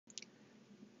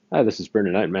Hi, this is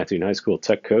Brendan Knight, Matthew High School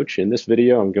Tech Coach. In this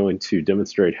video, I'm going to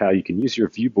demonstrate how you can use your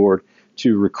ViewBoard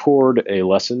to record a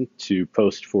lesson to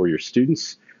post for your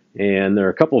students. And there are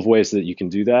a couple of ways that you can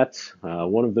do that.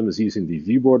 One of them is using the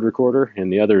ViewBoard recorder,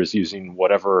 and the other is using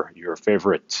whatever your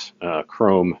favorite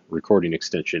Chrome recording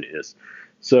extension is.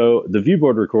 So the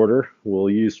ViewBoard recorder we'll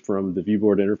use from the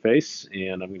ViewBoard interface,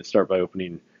 and I'm going to start by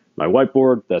opening my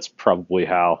whiteboard. That's probably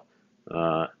how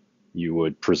you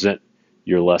would present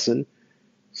your lesson.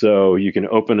 So you can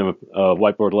open a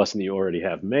whiteboard lesson that you already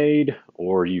have made,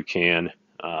 or you can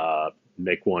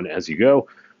make one as you go.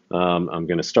 I'm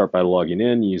going to start by logging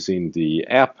in using the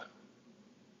app.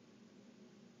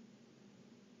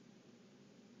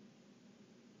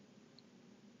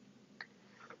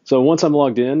 So once I'm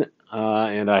logged in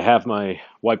and I have my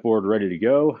whiteboard ready to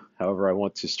go, however I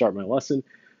want to start my lesson,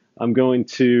 I'm going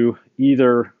to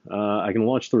either, I can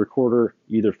launch the recorder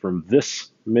either from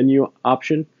this menu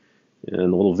option,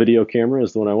 and the little video camera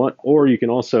is the one I want, or you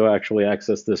can also actually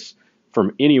access this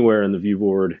from anywhere in the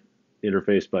ViewBoard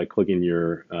interface by clicking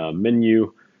your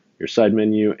menu, your side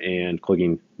menu, and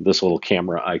clicking this little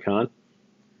camera icon.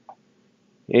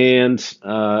 And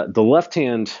the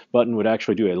left-hand button would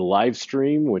actually do a live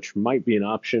stream, which might be an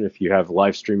option if you have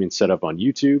live streaming set up on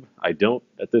YouTube. I don't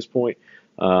at this point.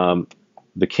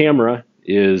 The camera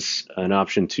is an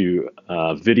option to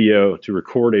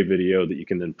record a video that you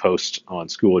can then post on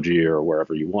Schoology or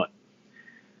wherever you want.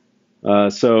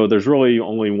 So there's really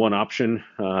only one option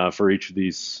for each of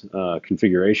these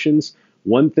configurations.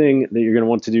 One thing that you're going to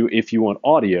want to do if you want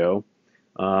audio,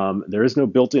 there is no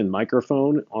built-in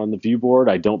microphone on the ViewBoard,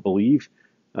 I don't believe,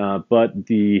 but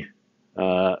the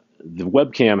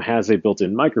webcam has a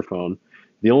built-in microphone.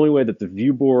 The only way that the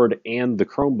ViewBoard and the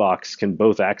Chromebox can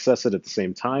both access it at the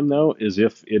same time, though, is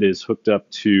if it is hooked up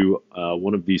to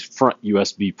one of these front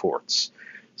USB ports.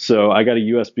 So I got a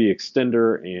USB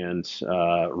extender and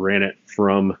ran it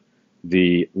from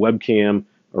the webcam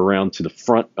around to the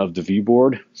front of the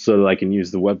ViewBoard so that I can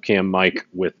use the webcam mic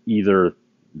with either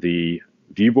the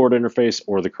ViewBoard interface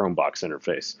or the Chromebox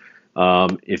interface.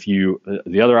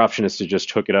 The other option is to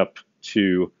just hook it up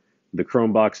to the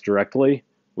Chromebox directly,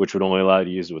 which would only allow you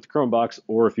to use it with the Chromebox,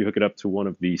 or if you hook it up to one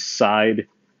of the side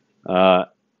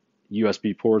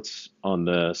USB ports on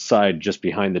the side just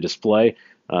behind the display,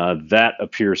 that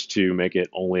appears to make it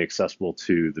only accessible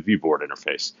to the ViewBoard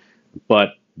interface.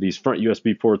 But these front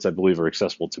USB ports, I believe, are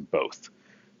accessible to both.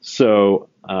 So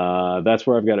that's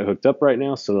where I've got it hooked up right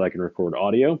now so that I can record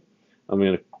audio. I'm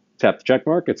going to tap the check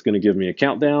mark. It's going to give me a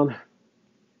countdown.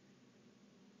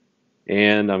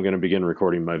 And I'm going to begin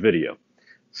recording my video.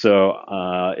 So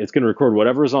it's going to record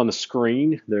whatever is on the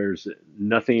screen. There's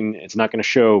nothing, it's not going to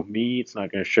show me, it's not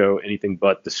going to show anything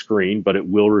but the screen, but it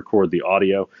will record the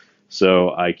audio.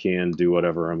 So I can do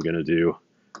whatever I'm going to do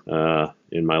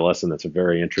in my lesson. That's a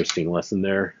very interesting lesson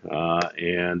there.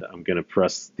 And I'm going to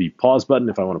press the pause button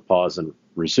if I want to pause and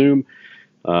resume.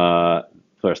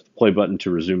 Press the play button to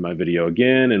resume my video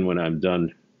again. And when I'm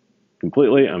done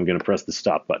completely, I'm going to press the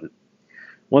stop button.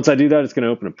 Once I do that, it's going to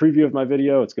open a preview of my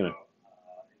video. It's going to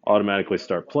automatically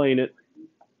start playing it.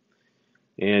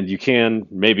 And you can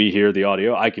maybe hear the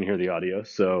audio. I can hear the audio.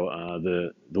 So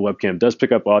the webcam does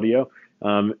pick up audio.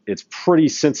 It's pretty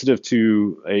sensitive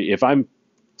to, if I'm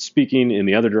speaking in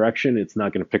the other direction, it's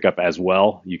not going to pick up as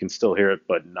well. You can still hear it,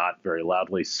 but not very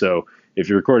loudly. So if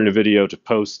you're recording a video to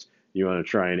post, you want to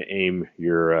try and aim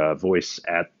your voice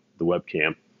at the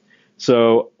webcam.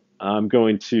 So I'm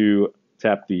going to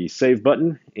tap the save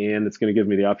button, and it's going to give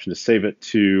me the option to save it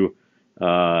to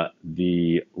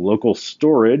the local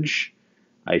storage.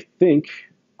 I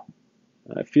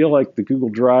feel like the Google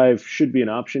Drive should be an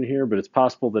option here, but it's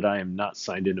possible that I am not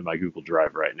signed into my Google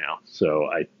Drive right now. So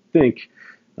I think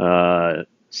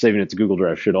saving it to Google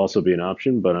Drive should also be an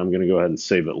option, but I'm going to go ahead and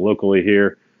save it locally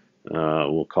here.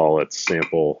 We'll call it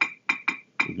sample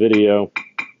video.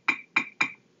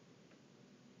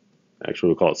 Actually,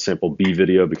 we'll call it sample B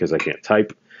video because I can't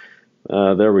type.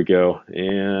 There we go.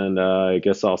 And I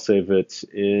guess I'll save it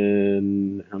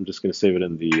in, I'm just going to save it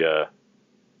in the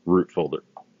root folder.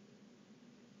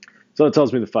 So it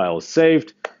tells me the file is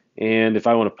saved. And if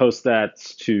I want to post that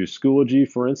to Schoology,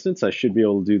 for instance, I should be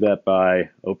able to do that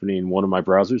by opening one of my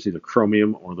browsers, either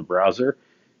Chromium or the browser,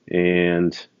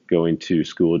 and going to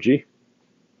Schoology.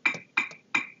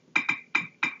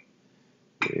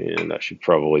 And I should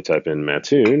probably type in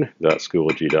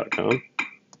mattoon.schoology.com.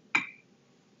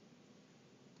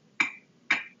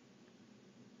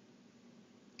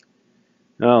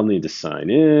 I'll need to sign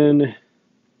in.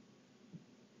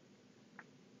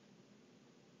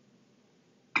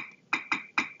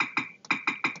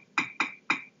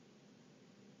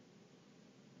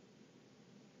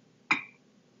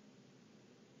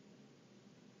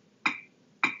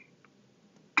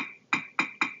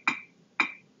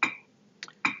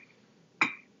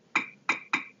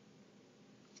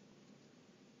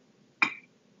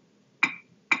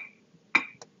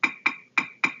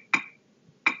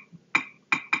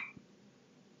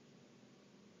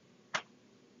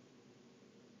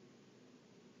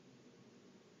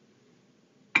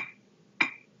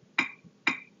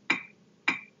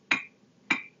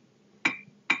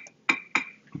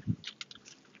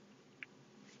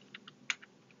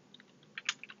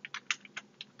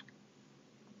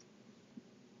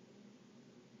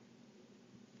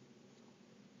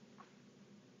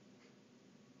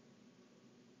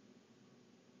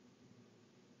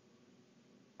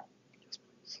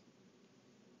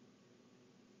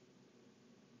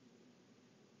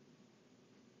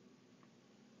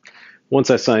 Once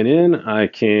I sign in, I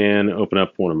can open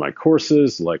up one of my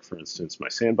courses, like for instance my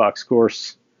sandbox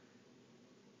course,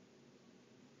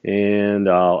 and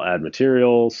I'll add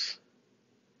materials,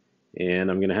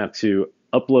 and I'm going to have to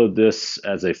upload this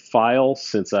as a file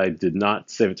since I did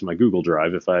not save it to my Google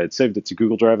Drive. If I had saved it to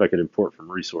Google Drive, I could import from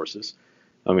resources.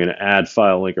 I'm going to add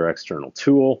file link or external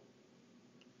tool.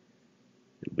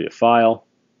 It'll be a file,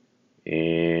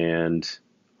 and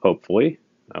hopefully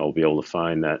I will be able to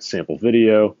find that sample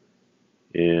video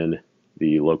in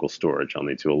the local storage. I'll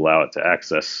need to allow it to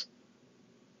access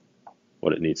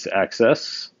what it needs to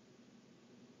access.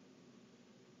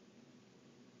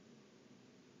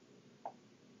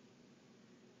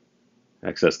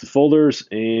 Access the folders,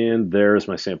 and there's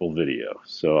my sample video.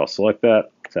 So I'll select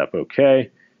that, tap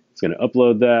OK. It's going to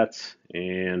upload that,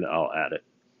 and I'll add it.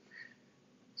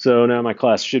 So now my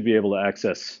class should be able to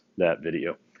access that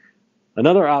video.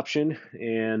 Another option,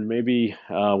 and maybe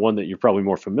one that you're probably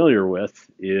more familiar with,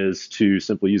 is to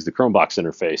simply use the Chromebox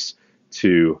interface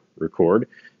to record.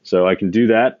 So I can do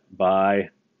that by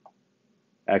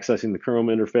accessing the Chrome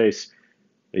interface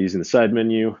using the side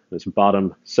menu, this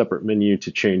bottom separate menu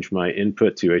to change my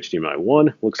input to HDMI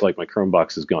 1. Looks like my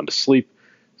Chromebox has gone to sleep,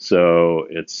 so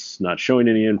it's not showing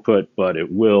any input, but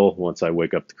it will once I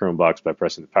wake up the Chromebox by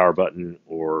pressing the power button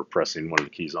or pressing one of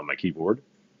the keys on my keyboard.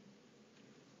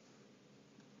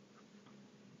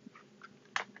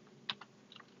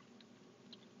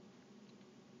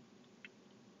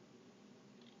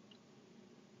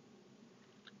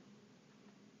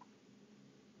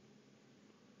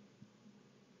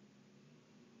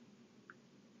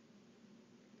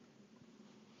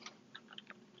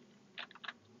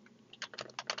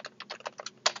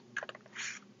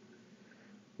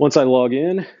 Once I log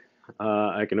in,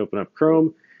 I can open up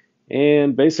Chrome,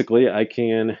 and basically I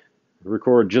can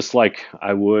record just like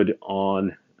I would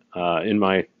on in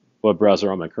my web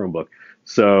browser on my Chromebook.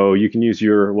 So you can use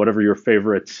whatever your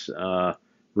favorite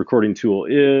recording tool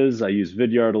is. I use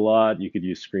Vidyard a lot. You could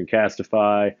use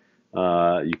Screencastify.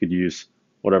 You could use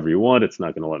whatever you want. It's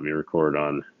not going to let me record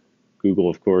on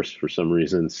Google, of course, for some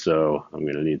reason. So I'm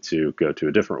going to need to go to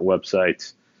a different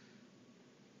website.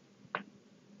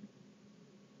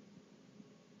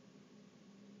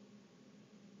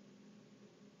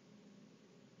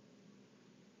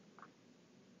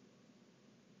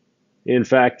 In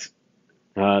fact,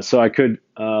 so I could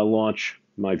launch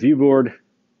my ViewBoard,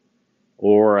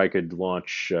 or I could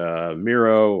launch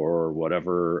Miro or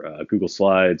whatever, Google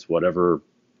Slides, whatever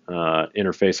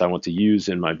interface I want to use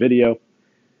in my video.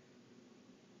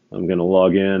 I'm going to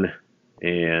log in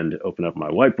and open up my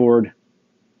whiteboard.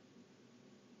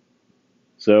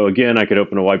 So again, I could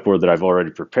open a whiteboard that I've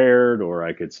already prepared, or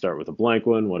I could start with a blank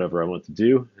one, whatever I want to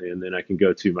do. And then I can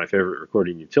go to my favorite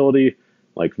recording utility,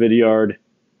 like Vidyard.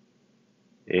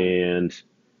 And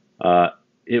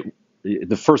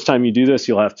the first time you do this,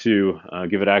 you'll have to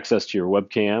give it access to your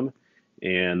webcam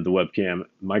and the webcam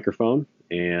microphone,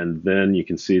 and then you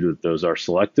can see that those are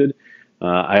selected.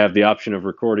 I have the option of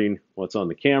recording what's on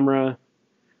the camera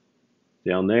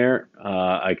down there.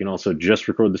 I can also just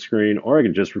record the screen, or I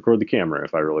can just record the camera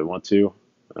if I really want to.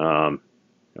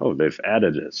 Oh, they've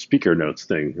added a speaker notes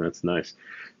thing. That's nice.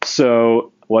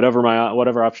 So whatever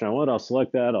option I want, I'll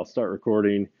select that. I'll start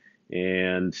recording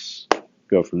and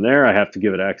go from there. I have to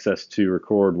give it access to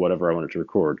record whatever I want it to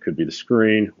record. Could be the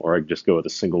screen, or I can just go with a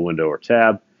single window or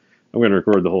tab. I'm going to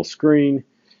record the whole screen.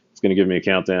 It's going to give me a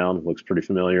countdown. Looks pretty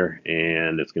familiar,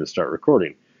 and it's going to start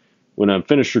recording. When I'm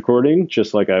finished recording,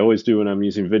 just like I always do when I'm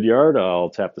using Vidyard, I'll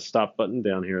tap the stop button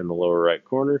down here in the lower right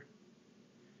corner.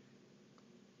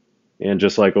 And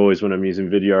just like always when I'm using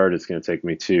Vidyard, it's going to take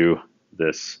me to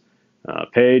this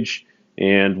page.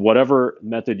 And whatever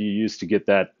method you use to get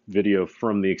that video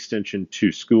from the extension to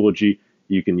Schoology,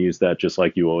 you can use that just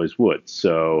like you always would.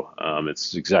 So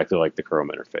it's exactly like the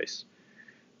Chrome interface.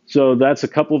 So that's a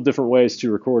couple of different ways to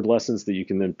record lessons that you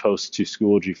can then post to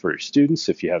Schoology for your students.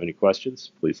 If you have any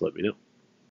questions, please let me know.